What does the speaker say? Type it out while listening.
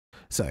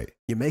So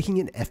you're making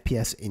an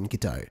FPS in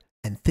Godot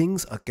and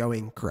things are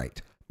going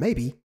great.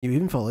 Maybe you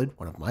even followed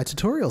one of my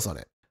tutorials on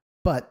it.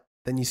 But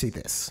then you see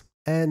this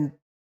and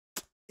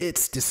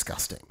it's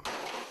disgusting.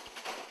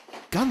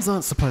 Guns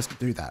aren't supposed to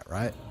do that,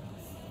 right?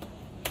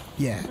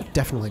 Yeah,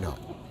 definitely not.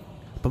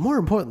 But more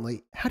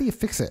importantly, how do you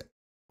fix it?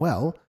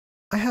 Well,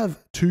 I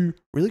have two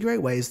really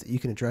great ways that you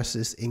can address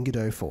this in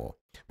Godot 4,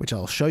 which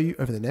I'll show you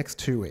over the next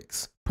 2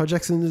 weeks.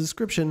 Project's in the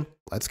description.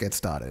 Let's get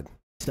started.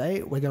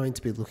 Today, we're going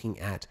to be looking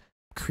at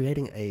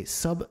creating a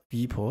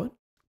sub-viewport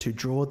to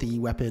draw the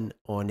weapon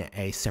on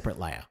a separate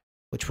layer,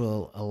 which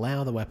will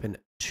allow the weapon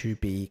to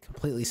be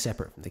completely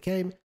separate from the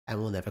game and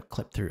will never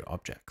clip through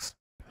objects.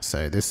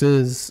 So this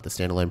is the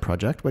standalone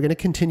project. We're going to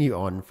continue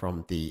on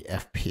from the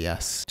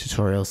FPS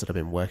tutorials that I've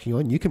been working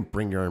on. You can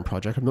bring your own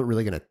project. I'm not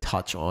really going to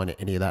touch on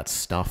any of that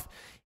stuff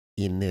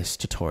in this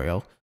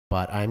tutorial,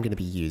 but I'm going to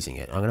be using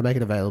it. I'm going to make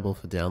it available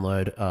for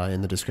download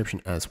in the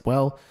description as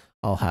well.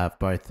 I'll have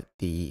both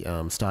the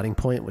starting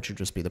point, which will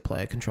just be the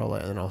player controller,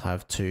 and then I'll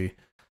have two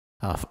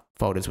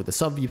folders with the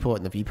sub-viewport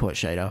and the viewport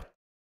shader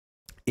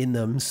in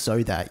them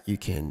so that you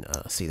can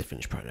see the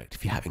finished product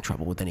if you're having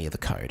trouble with any of the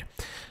code.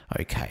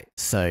 Okay,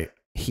 so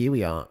here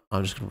we are.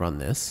 I'm just going to run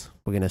this.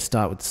 We're going to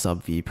start with the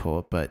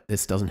sub-viewport, but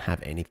this doesn't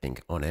have anything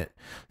on it.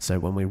 So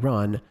when we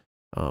run,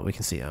 we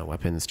can see our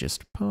weapons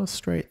just pass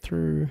straight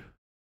through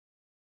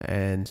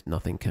and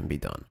nothing can be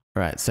done.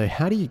 All right, so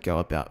how do you go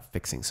about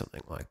fixing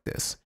something like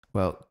this?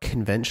 Well,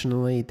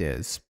 conventionally,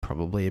 there's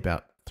probably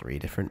about 3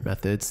 different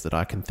methods that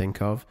I can think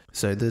of.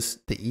 So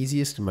the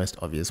easiest and most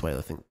obvious way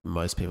I think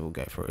most people will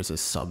go for is a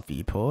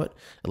sub-viewport.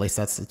 At least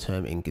that's the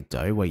term in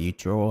Godot, where you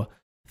draw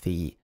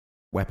the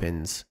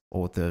weapons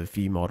or the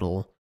view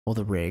model or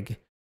the rig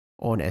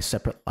on a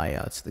separate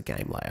layer to the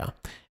game layer.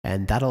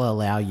 And that'll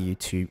allow you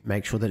to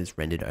make sure that it's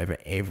rendered over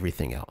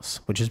everything else,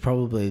 which is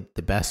probably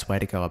the best way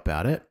to go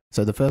about it.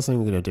 So the first thing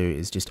we're going to do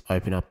is just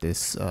open up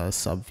this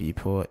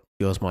sub-viewport.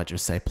 Yours might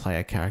just say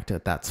player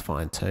character, that's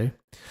fine too.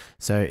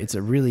 So it's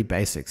a really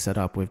basic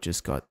setup. We've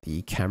just got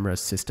the camera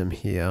system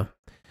here,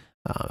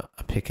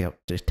 a pickup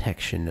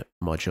detection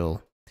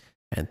module,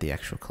 and the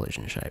actual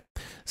collision shape.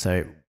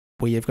 So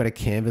we have got a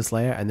canvas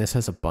layer, and this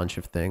has a bunch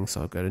of things.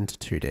 So I'll go into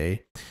 2D.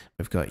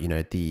 We've got,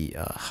 the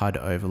HUD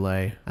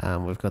overlay.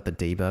 We've got the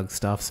debug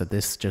stuff. So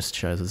this just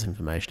shows us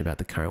information about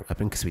the current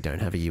weapon because we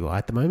don't have a UI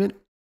at the moment.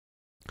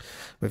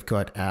 We've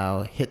got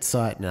our hit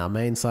site and our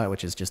main site,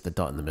 which is just the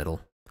dot in the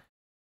middle.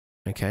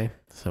 Okay,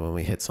 so when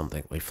we hit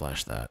something, we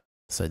flash that.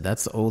 So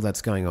that's all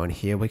that's going on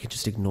here. We can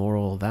just ignore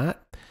all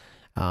that,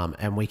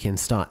 and we can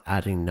start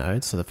adding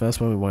nodes. So the first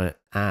one we want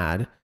to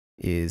add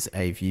is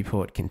a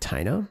viewport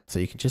container. So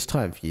you can just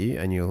type view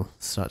and you'll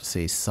start to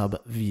see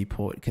sub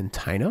viewport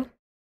container.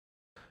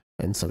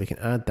 And so we can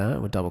add that.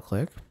 We'll double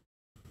click.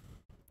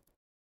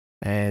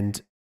 And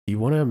you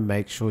want to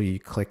make sure you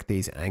click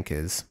these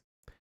anchors.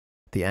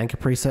 The anchor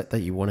preset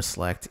that you want to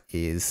select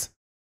is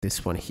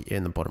this one here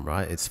in the bottom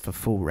right. It's for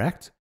full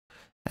rect.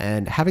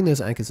 And having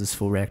those anchors as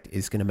full rect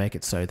is going to make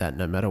it so that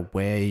no matter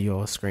where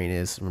your screen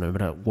is, no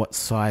matter what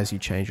size you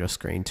change your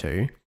screen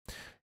to,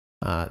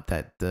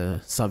 that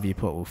the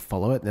sub-viewport will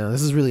follow it. Now,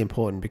 this is really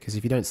important because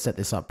if you don't set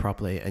this up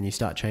properly and you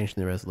start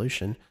changing the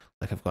resolution,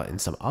 like I've got in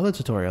some other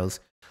tutorials,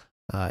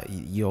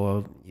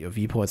 your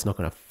viewport's not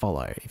going to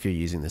follow if you're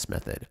using this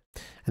method.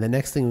 And the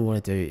next thing we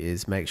want to do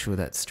is make sure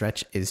that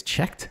stretch is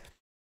checked.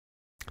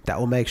 That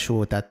will make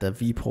sure that the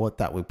viewport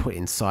that we put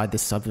inside the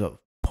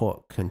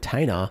sub-viewport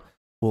container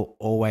will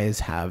always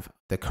have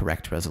the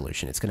correct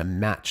resolution. It's going to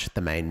match the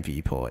main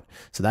viewport.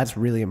 So that's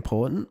really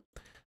important.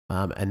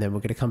 And then we're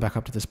going to come back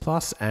up to this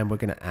plus and we're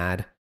going to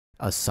add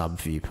a sub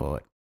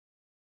viewport.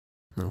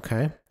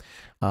 Okay.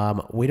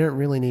 We don't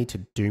really need to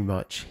do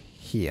much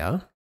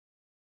here.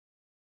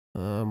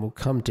 We'll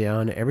come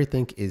down.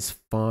 Everything is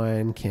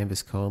fine.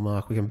 Canvas color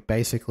mark. We can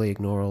basically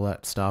ignore all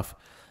that stuff.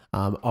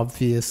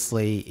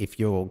 Obviously, if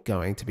you're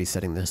going to be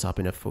setting this up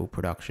in a full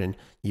production,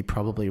 you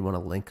probably want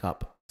to link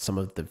up some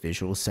of the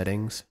visual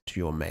settings to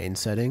your main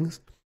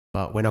settings.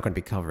 But we're not going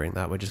to be covering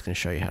that. We're just going to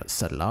show you how to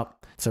set it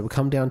up. So we'll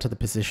come down to the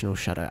positional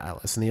shadow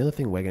atlas. And the other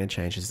thing we're going to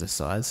change is the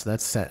size. So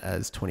that's set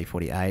as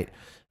 2048.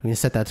 We're going to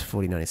set that to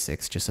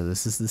 4096 just so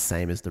this is the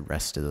same as the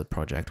rest of the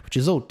project, which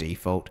is all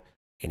default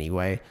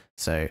anyway.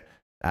 So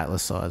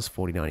atlas size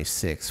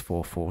 4096,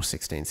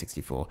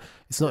 441664.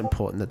 It's not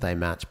important that they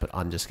match, but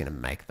I'm just going to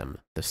make them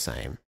the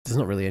same. There's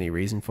not really any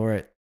reason for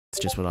it.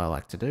 It's just what I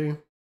like to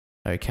do.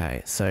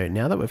 Okay, so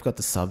now that we've got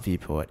the sub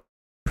viewport,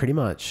 pretty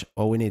much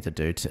all we need to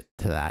do to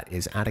that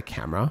is add a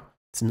camera.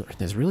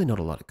 There's really not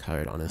a lot of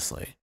code,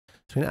 honestly.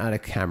 So I'm going to add a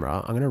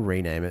camera. I'm going to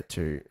rename it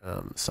to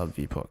sub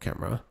viewport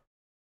camera.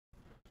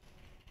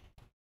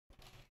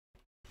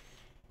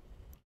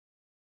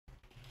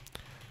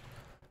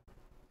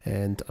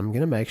 And I'm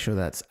going to make sure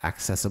that's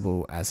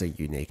accessible as a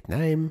unique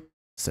name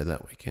so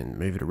that we can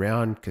move it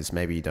around, because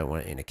maybe you don't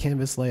want it in a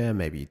canvas layer.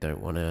 Maybe you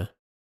don't want to,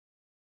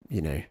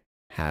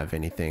 have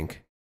anything.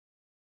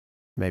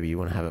 Maybe you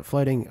want to have it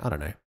floating. I don't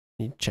know.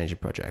 You change your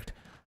project.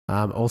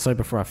 Also,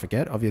 before I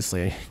forget,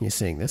 obviously you're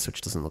seeing this,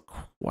 which doesn't look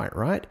quite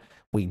right.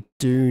 we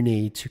do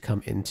need to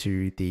come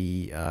into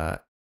the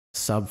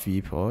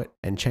SubViewPort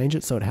and change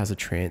it so it has a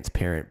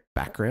transparent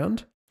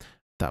background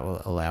that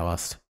will allow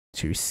us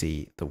to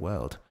see the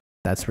world.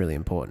 That's really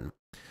important.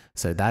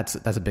 So that's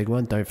a big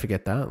one. Don't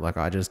forget that, like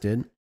I just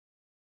did.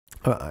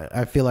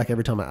 I feel like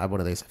every time I add one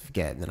of these, I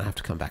forget, and then I have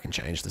to come back and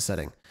change the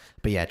setting.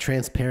 But yeah,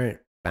 transparent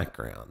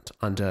background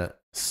under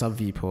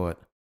SubViewPort,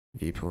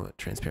 Viewport,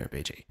 transparent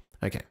BG.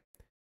 Okay.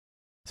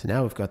 So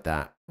now we've got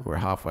that. We're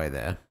halfway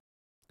there.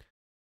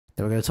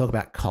 Then we're going to talk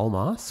about Cull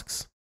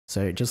Masks.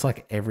 So just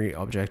like every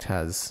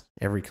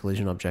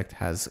collision object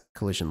has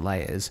collision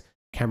layers,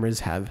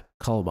 cameras have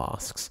Cull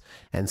Masks.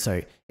 And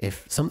so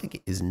if something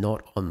is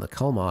not on the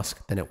Cull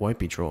Mask, then it won't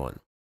be drawn.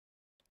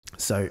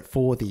 So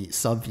for the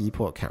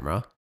SubViewPort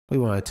camera, we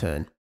want to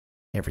turn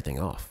everything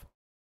off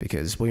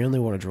because we only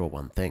want to draw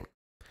one thing.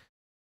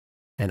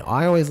 And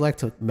I always like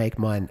to make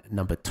mine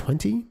number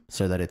 20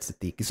 so that it's at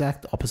the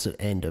exact opposite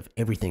end of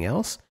everything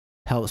else.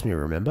 Helps me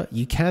remember.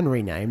 You can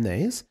rename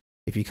these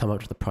if you come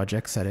up to the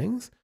project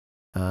settings.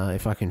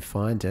 If I can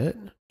find it,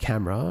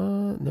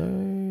 camera,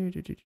 no,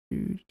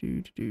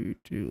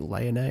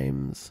 layer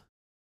names,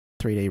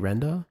 3D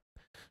render.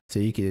 So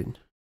you could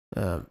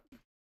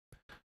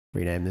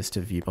rename this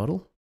to view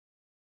model.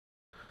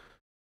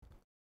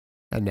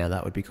 And now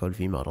that would be called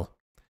view model.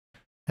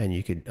 And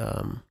you could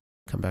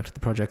come back to the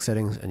project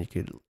settings and you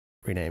could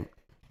rename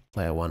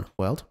layer 1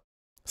 world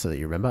so that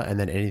you remember. And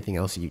then anything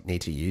else you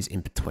need to use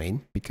in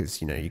between,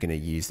 because you know you're going to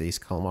use these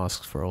Cull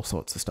Masks for all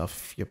sorts of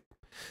stuff. If you're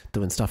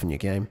doing stuff in your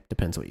game,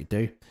 depends what you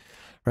do.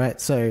 Right,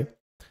 so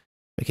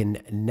we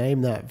can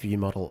name that view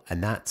model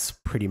and that's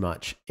pretty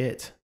much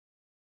it.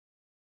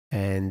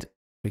 And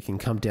we can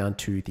come down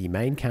to the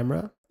main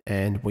camera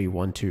and we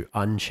want to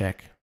uncheck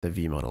the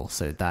view model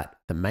so that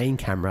the main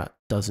camera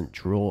doesn't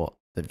draw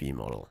the view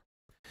model.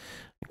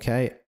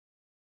 Okay.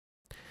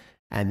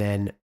 And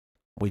then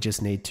we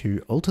just need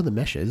to alter the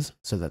meshes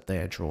so that they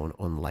are drawn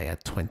on layer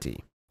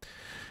 20.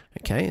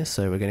 Okay,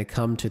 so we're going to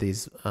come to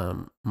these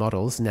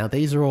models. Now,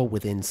 these are all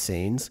within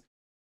scenes.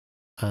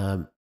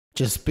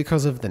 Just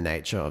because of the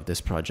nature of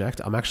this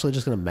project, I'm actually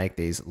just going to make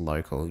these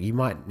local. You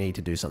might need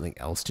to do something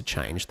else to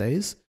change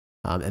these,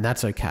 and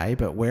that's okay.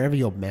 But wherever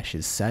your mesh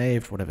is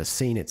saved, whatever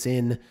scene it's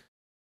in,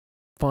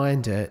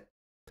 find it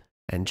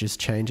and just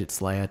change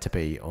its layer to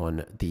be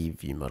on the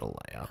view model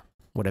layer,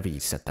 whatever you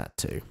set that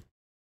to.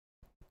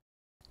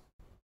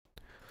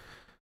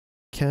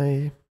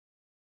 Okay,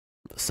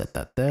 set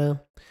that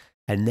there.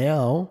 And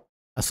now,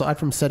 aside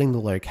from setting the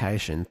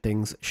location,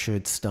 things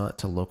should start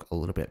to look a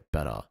little bit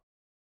better.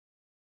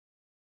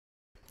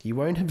 You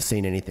won't have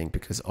seen anything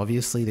because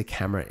obviously the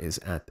camera is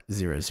at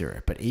 0,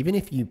 0. But even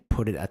if you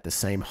put it at the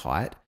same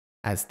height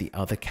as the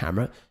other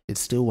camera, it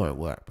still won't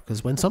work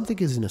because when something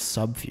is in a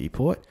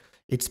SubViewPort,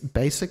 it's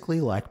basically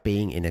like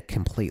being in a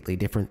completely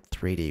different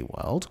 3D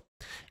world.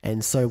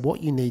 And so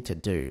what you need to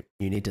do,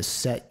 you need to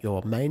set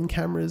your main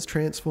camera's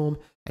transform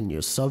and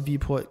your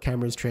SubViewPort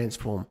camera's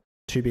transform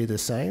to be the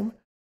same.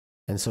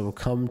 And so we'll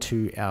come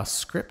to our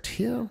script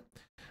here.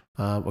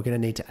 We're going to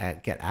need to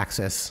get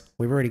access.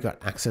 We've already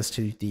got access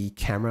to the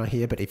camera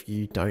here, but if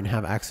you don't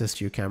have access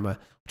to your camera,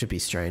 which would be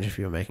strange if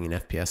you were making an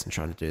FPS and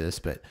trying to do this,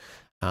 but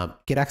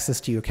get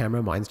access to your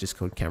camera. Mine's just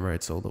called camera.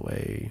 It's all the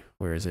way,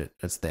 where is it?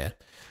 It's there.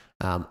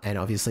 And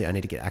obviously I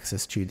need to get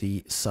access to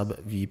the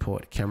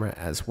SubViewPort camera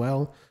as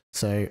well.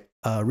 So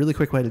a really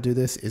quick way to do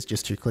this is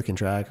just to click and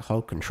drag,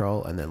 hold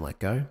control, and then let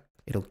go.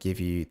 It'll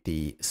give you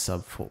the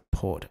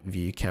SubViewPort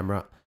view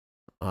camera.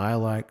 I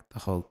like the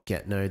whole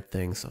get node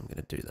thing, so I'm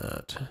going to do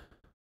that.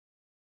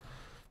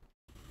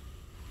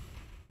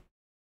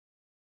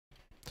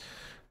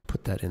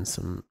 Put that in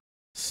some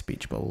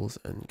speech bubbles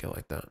and go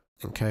like that.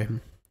 Okay.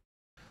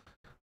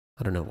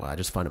 I don't know why, I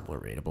just find it more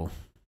readable.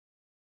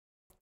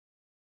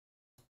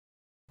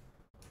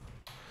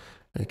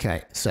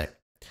 Okay, so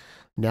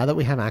now that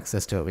we have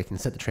access to it, we can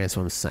set the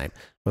transforms the same.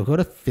 We've got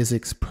a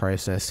physics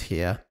process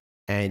here,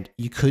 and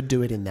you could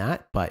do it in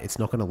that, but it's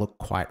not going to look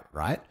quite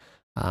right.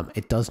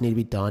 It does need to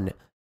be done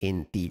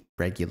in the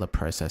regular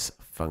process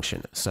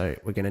function. So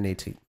we're going to need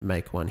to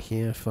make one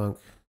here, func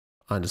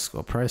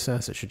underscore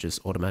process. It should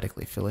just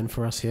automatically fill in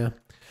for us here.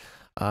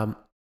 I'll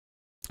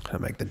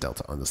make the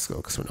delta underscore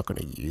because we're not going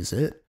to use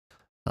it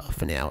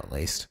for now at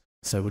least.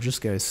 So we'll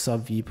just go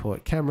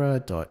SubViewPort camera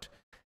dot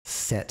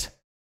set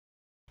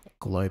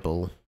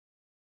global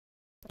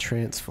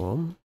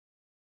transform,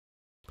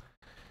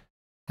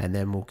 and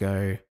then we'll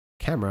go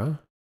camera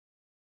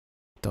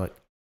dot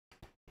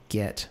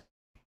get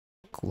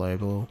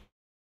global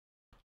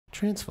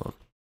transform,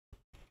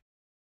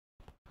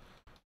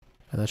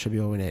 and that should be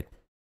all we need.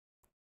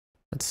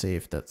 Let's see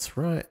if that's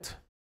right.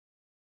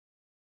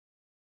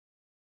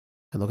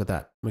 And look at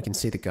that, we can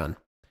see the gun.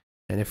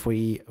 And if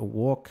we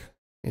walk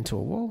into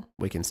a wall,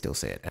 we can still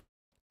see it.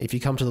 If you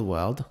come to the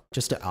world,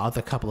 just a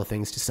other couple of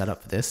things to set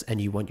up for this, and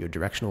you want your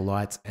directional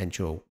lights and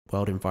your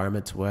world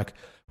environment to work.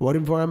 World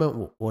environment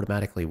will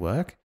automatically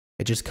work.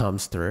 It just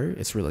comes through.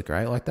 It's really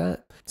great like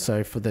that.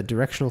 So for the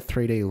directional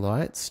 3D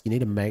lights, you need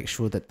to make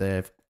sure that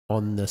they've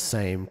on the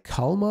same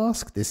Cull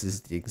Mask, this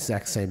is the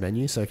exact same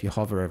menu. So if you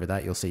hover over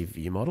that, you'll see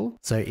View Model.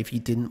 So if you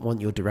didn't want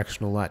your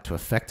directional light to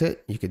affect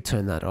it, you could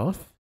turn that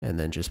off and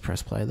then just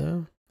press play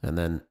there. And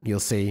then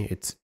you'll see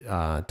it's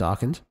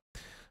darkened.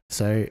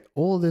 So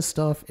all of this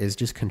stuff is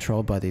just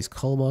controlled by these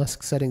Cull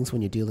Mask settings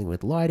when you're dealing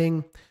with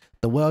lighting.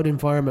 The world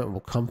environment will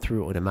come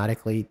through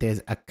automatically.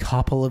 There's a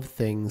couple of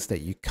things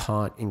that you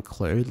can't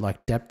include,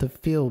 like depth of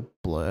field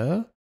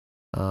blur.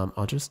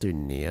 I'll just do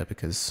near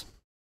because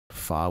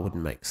far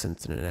wouldn't make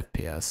sense in an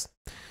FPS.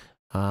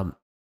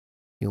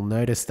 You'll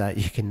notice that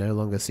you can no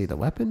longer see the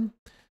weapon.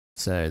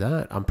 So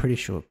that, I'm pretty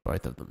sure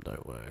both of them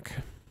don't work.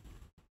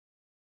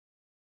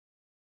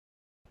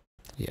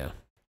 Yeah.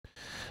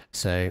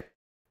 So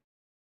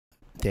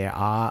there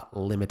are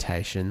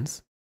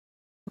limitations.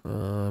 I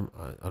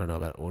don't know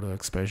about auto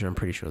exposure. I'm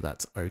pretty sure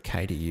that's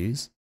okay to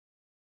use.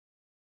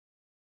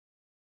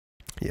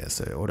 Yeah,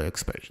 so auto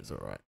exposure is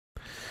all right.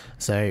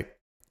 So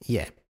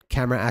yeah,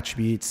 camera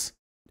attributes.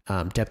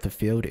 Depth of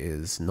field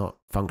is not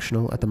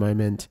functional at the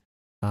moment.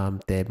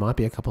 There might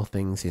be a couple of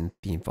things in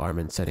the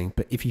environment setting,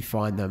 but if you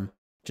find them,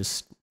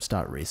 just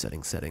start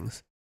resetting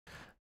settings.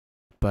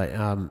 But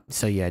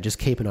so yeah, just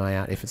keep an eye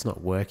out. If it's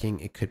not working,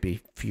 it could be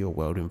for your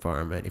world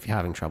environment. If you're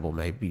having trouble,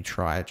 maybe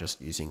try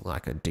just using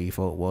like a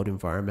default world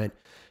environment.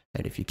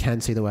 And if you can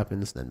see the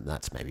weapons, then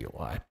that's maybe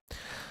why.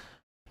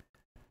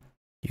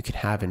 You can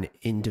have an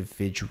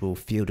individual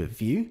field of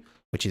view,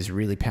 which is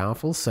really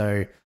powerful.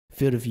 So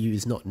field of view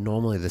is not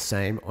normally the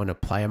same on a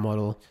player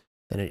model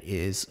than it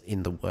is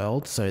in the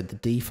world. So the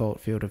default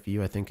field of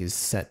view, I think, is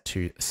set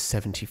to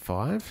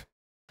 75.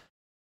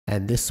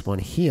 And this one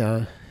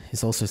here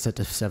is also set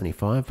to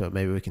 75, but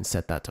maybe we can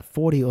set that to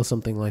 40 or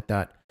something like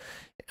that.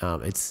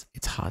 It's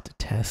hard to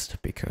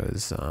test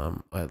because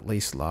at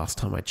least last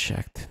time I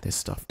checked, this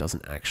stuff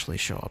doesn't actually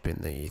show up in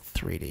the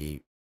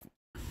 3D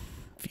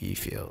view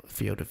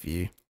field of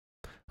view.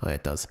 Oh,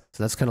 it does.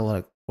 So that's kind of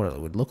like what it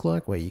would look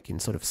like, where you can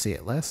sort of see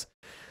it less.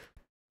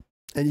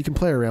 And you can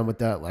play around with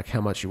that, like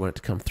how much you want it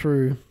to come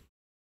through.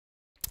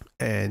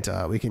 And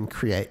we can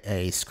create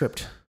a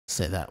script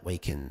so that we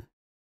can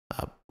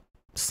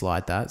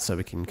slide that. So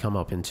we can come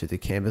up into the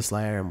canvas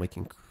layer and we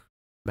can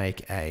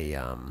make a,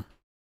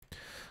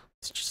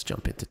 let's just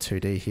jump into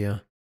 2D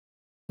here.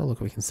 Oh,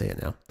 look, we can see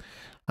it now.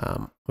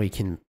 We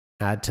can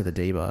add to the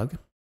debug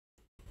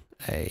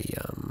a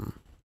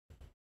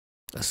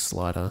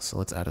slider. So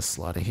let's add a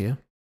slider here.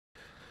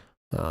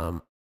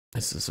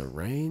 This is a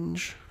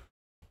range.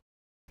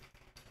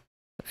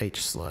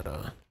 H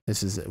slider.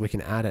 This is, we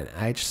can add an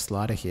H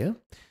slider here.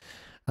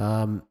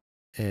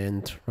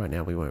 And right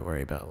now we won't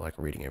worry about like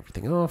reading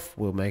everything off.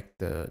 We'll make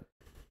the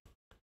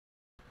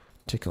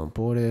tick on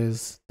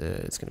borders.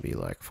 It's going to be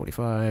like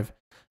 45.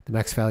 The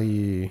max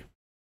value,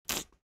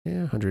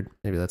 yeah, 100.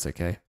 Maybe that's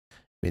okay.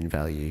 Min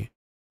value,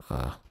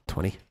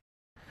 20.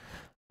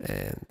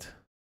 And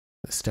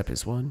the step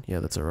is 1. Yeah,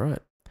 that's all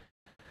right.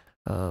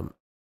 And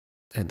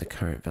the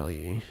current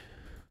value,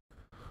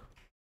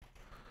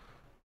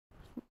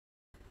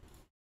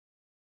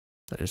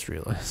 I just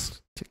realized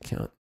to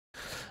count.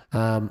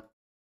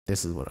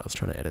 This is what I was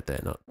trying to edit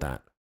there, not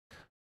that.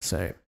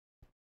 So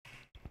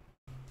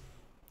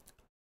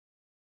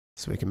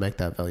we can make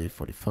that value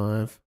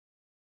 45.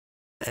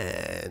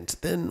 And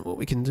then what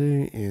we can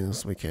do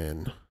is we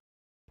can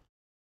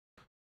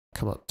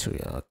come up to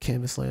our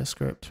canvas layer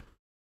script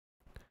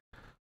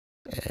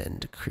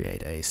and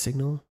create a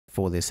signal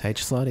for this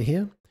H slider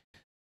here.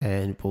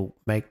 And we'll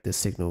make the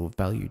signal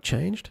value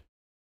changed.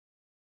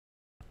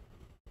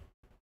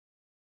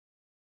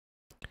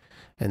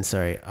 And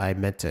sorry, I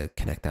meant to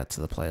connect that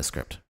to the player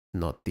script,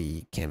 not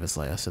the canvas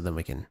layer. So then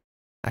we can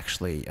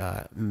actually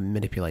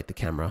manipulate the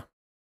camera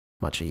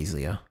much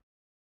easier.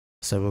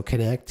 So we'll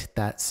connect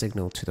that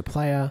signal to the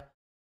player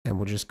and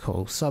we'll just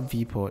call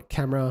SubViewPort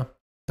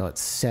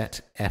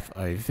camera.set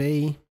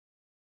FOV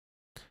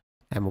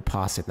and we'll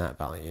pass in that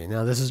value.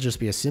 Now this is just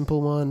be a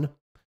simple one.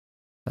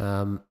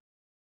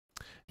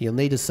 You'll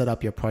need to set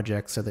up your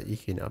project so that you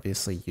can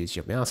obviously use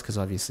your mouse because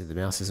obviously the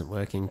mouse isn't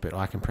working, but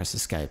I can press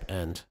escape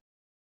and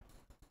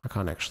I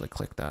can't actually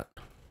click that.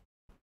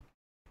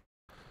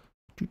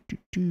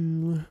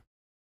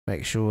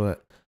 Make sure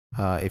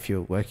if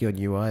you're working on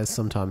UIs,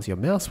 sometimes your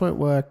mouse won't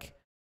work.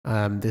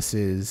 This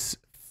is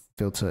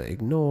filter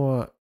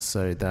ignore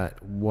so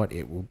that what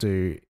it will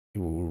do, it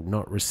will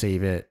not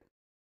receive it.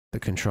 The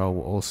control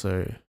will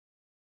also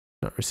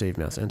not receive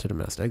mouse entered and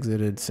mouse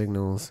exited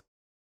signals.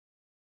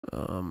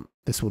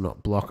 This will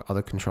not block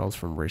other controls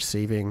from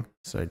receiving.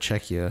 So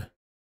check your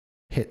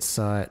hit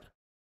site.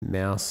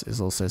 Mouse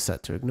is also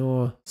set to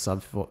ignore.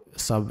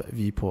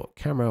 SubViewPort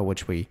camera,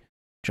 which we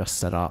just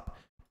set up,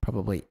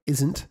 probably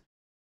isn't.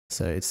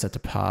 So it's set to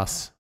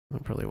pass. We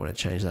probably want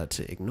to change that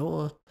to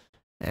ignore.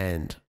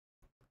 And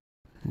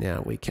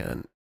now we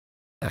can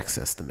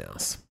access the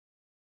mouse.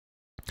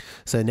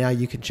 So now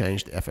you can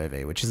change the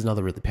FOV, which is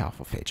another really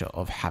powerful feature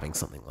of having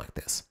something like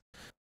this.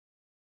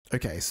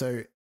 Okay,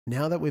 so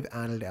now that we've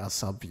added our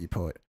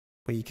SubViewPort,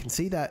 we can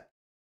see that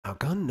our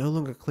gun no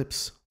longer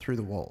clips through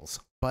the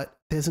walls. But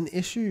there's an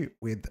issue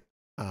with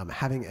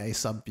having a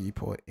sub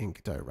viewport in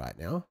Godot right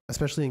now,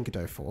 especially in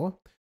Godot 4,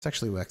 it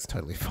actually works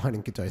totally fine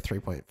in Godot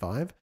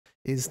 3.5,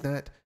 is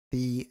that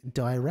the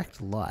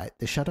direct light,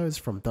 the shadows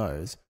from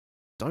those,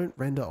 don't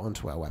render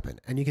onto our weapon.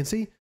 And you can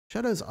see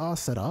shadows are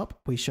set up.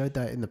 We showed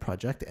that in the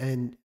project,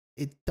 and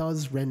it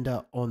does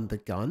render on the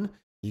gun.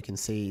 You can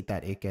see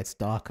that it gets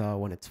darker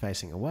when it's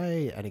facing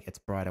away, and it gets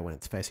brighter when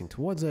it's facing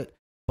towards it.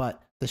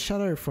 But the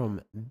shadow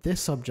from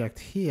this object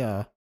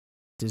here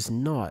does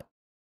not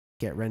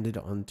get rendered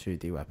onto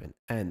the weapon.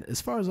 And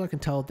as far as I can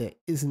tell, there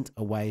isn't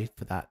a way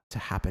for that to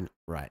happen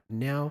right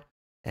now.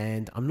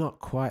 And I'm not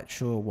quite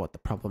sure what the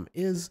problem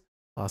is.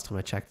 Last time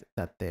I checked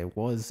that there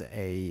was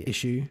a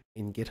issue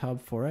in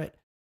GitHub for it.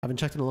 I haven't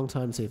checked in a long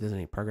time to see if there's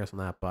any progress on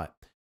that, but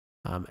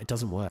it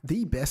doesn't work.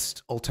 The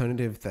best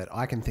alternative that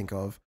I can think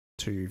of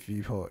to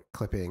viewport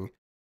clipping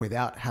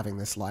without having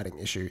this lighting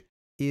issue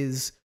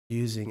is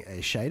using a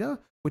shader,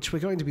 which we're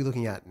going to be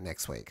looking at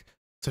next week.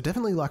 So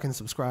definitely like and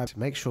subscribe to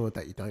make sure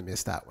that you don't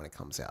miss that when it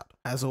comes out.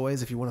 As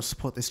always, if you want to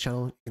support this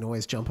channel, you can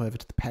always jump over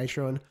to the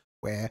Patreon,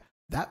 where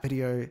that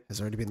video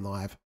has already been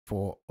live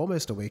for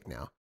almost a week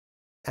now.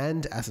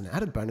 And as an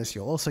added bonus,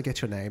 you'll also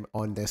get your name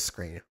on this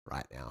screen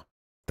right now.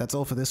 That's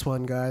all for this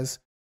one, guys.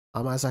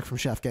 I'm Isaac from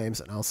Chef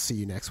Games, and I'll see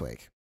you next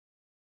week.